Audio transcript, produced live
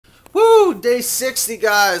day 60,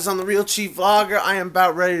 guys, on the Real Chief Vlogger. I am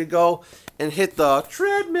about ready to go and hit the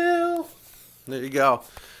treadmill. There you go.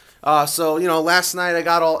 So, last night I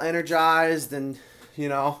got all energized and,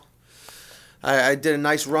 I did a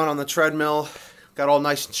nice run on the treadmill. Got all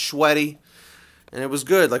nice and sweaty. And it was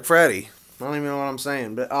good, like Freddy. I don't even know what I'm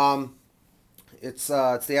saying. But, it's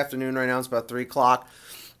the afternoon right now. It's about 3 o'clock.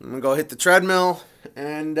 I'm going to go hit the treadmill.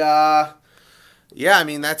 And, yeah, I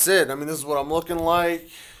mean, that's it. I mean, this is what I'm looking like.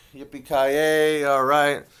 Yippee-ki-yay. All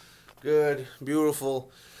right. Good.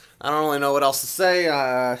 Beautiful. I don't really know what else to say.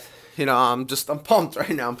 I'm pumped right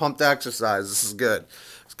now. I'm pumped to exercise. This is good.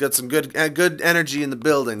 Let's get some good energy in the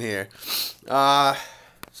building here.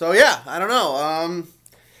 So, yeah, I don't know.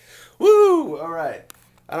 Woo! All right.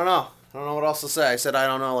 I don't know. I don't know what else to say. I said I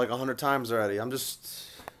don't know like 100 times already. I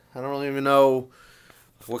don't even know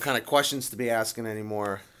what kind of questions to be asking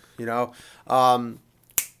anymore. Okay,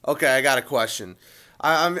 I got a question.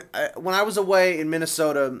 When I was away in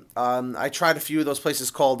Minnesota, I tried a few of those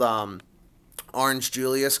places called Orange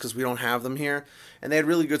Julius because we don't have them here, and they had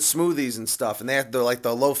really good smoothies and stuff. And they had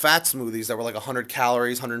the low fat smoothies that were like 100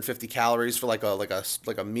 calories, 150 calories for like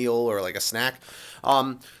a meal or like a snack.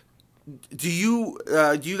 Do you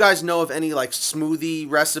guys know of any like smoothie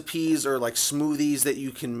recipes or like smoothies that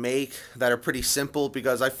you can make that are pretty simple?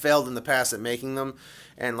 Because I failed in the past at making them,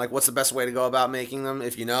 and like, what's the best way to go about making them?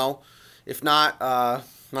 If you know, if not, I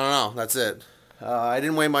don't know. That's it. I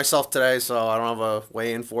didn't weigh myself today, so I don't have a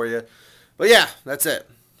weigh-in for you. But yeah, that's it.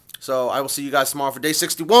 So I will see you guys tomorrow for day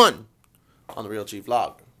 61 on the Real Chief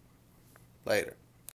Vlog. Later.